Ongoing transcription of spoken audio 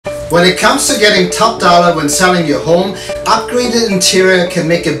When it comes to getting top dollar when selling your home, upgraded interior can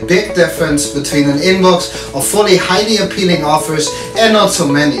make a big difference between an inbox of fully highly appealing offers and not so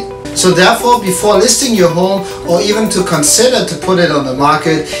many. So therefore, before listing your home or even to consider to put it on the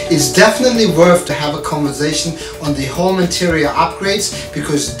market, it's definitely worth to have a conversation on the home interior upgrades,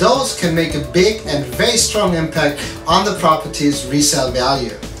 because those can make a big and very strong impact on the property's resale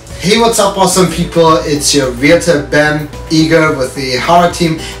value. Hey, what's up awesome people, it's your Realtor Eger with the Ihara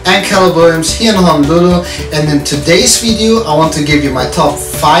Team and Keller here in Honolulu, and in today's video I want to give you my top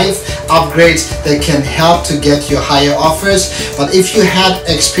 5 upgrades that can help to get you higher offers. But if you had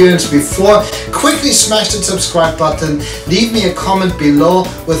experience before, quickly smash the subscribe button, leave me a comment below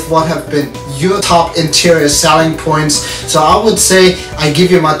with what have been your top interior selling points. So I would say I give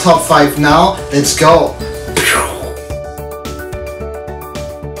you my top 5 now, let's go!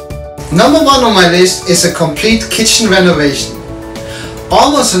 Number 1 on my list is a complete kitchen renovation.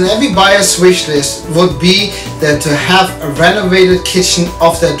 Almost on every buyer's wish list would be that to have a renovated kitchen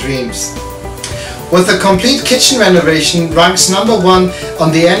of their dreams. With a complete kitchen renovation ranks number 1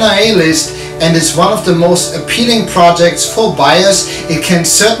 on the NIA list and is one of the most appealing projects for buyers. It can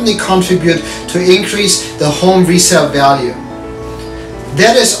certainly contribute to increase the home resale value.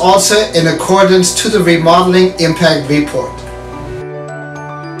 That is also in accordance to the Remodeling Impact Report.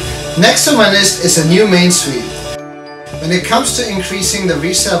 Next on my list is a new main suite. When it comes to increasing the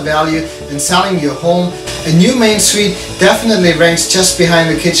resale value and selling your home, a new main suite definitely ranks just behind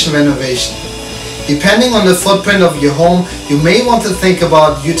the kitchen renovation. Depending on the footprint of your home, you may want to think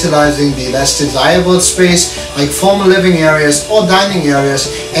about utilizing the less desirable space like formal living areas or dining areas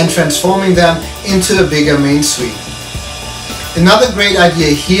and transforming them into a bigger main suite. Another great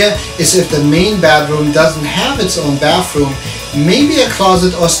idea here is if the main bedroom doesn't have its own bathroom, maybe a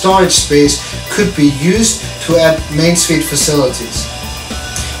closet or storage space could be used to add main suite facilities.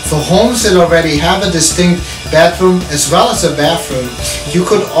 For homes that already have a distinct bedroom as well as a bathroom, you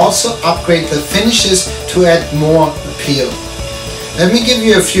could also upgrade the finishes to add more appeal. Let me give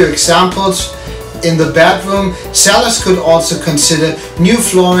you a few examples. In the bedroom, sellers could also consider new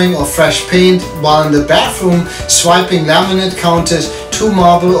flooring or fresh paint, while in the bathroom, swiping laminate counters to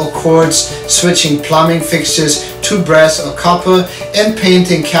marble or quartz, switching plumbing fixtures to brass or copper, and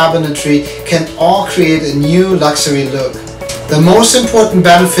painting cabinetry can all create a new luxury look. The most important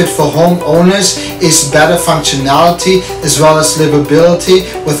benefit for homeowners is better functionality as well as livability,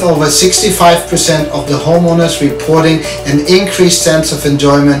 with over 65% of the homeowners reporting an increased sense of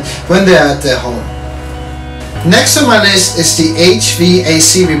enjoyment when they are at their home. Next on my list is the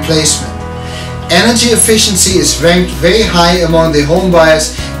HVAC replacement. Energy efficiency is ranked very high among the home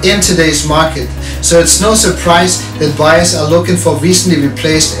buyers in today's market, so it's no surprise that buyers are looking for recently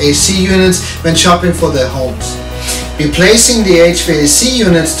replaced AC units when shopping for their homes. Replacing the HVAC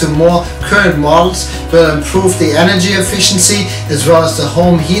units to more current models will improve the energy efficiency as well as the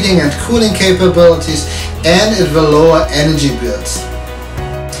home heating and cooling capabilities, and it will lower energy bills.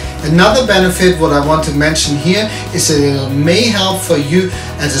 Another benefit what I want to mention here is that it may help for you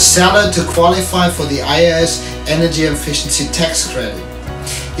as a seller to qualify for the IRS Energy Efficiency Tax Credit.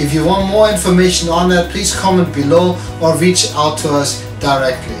 If you want more information on that, please comment below or reach out to us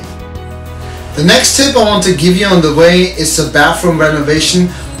directly. The next tip I want to give you on the way is the bathroom renovation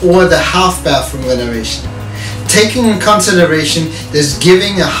or the half bathroom renovation. Taking in consideration that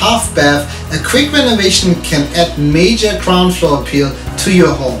giving a half bath a quick renovation can add major ground floor appeal to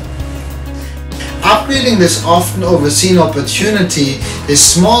your home. Upgrading this often overseen opportunity, this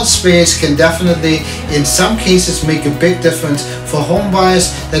small space can definitely in some cases make a big difference for home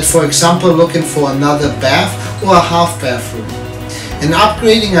buyers that, for example, looking for another bath or a half bathroom. An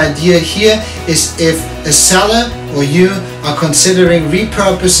upgrading idea here is if a seller or you are considering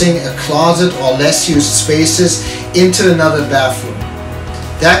repurposing a closet or less used spaces into another bathroom.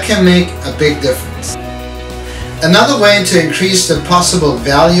 That can make a big difference. Another way to increase the possible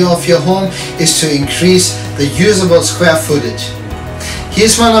value of your home is to increase the usable square footage.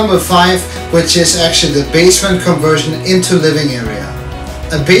 Here's my number 5, which is actually the basement conversion into living area.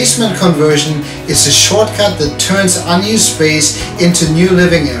 A basement conversion is a shortcut that turns unused space into new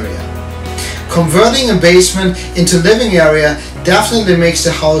living area. Converting a basement into living area definitely makes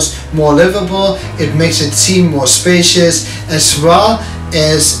the house more livable, it makes it seem more spacious, as well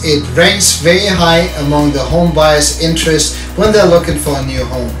as it ranks very high among the home buyers' interest when they're looking for a new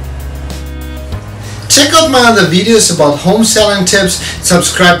home. Check out my other videos about home selling tips,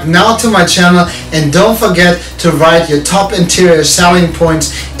 subscribe now to my channel, and don't forget to write your top interior selling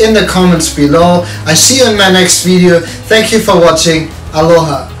points in the comments below. I see you in my next video. Thank you for watching.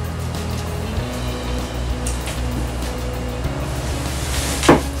 Aloha.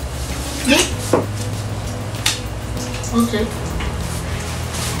 Okay.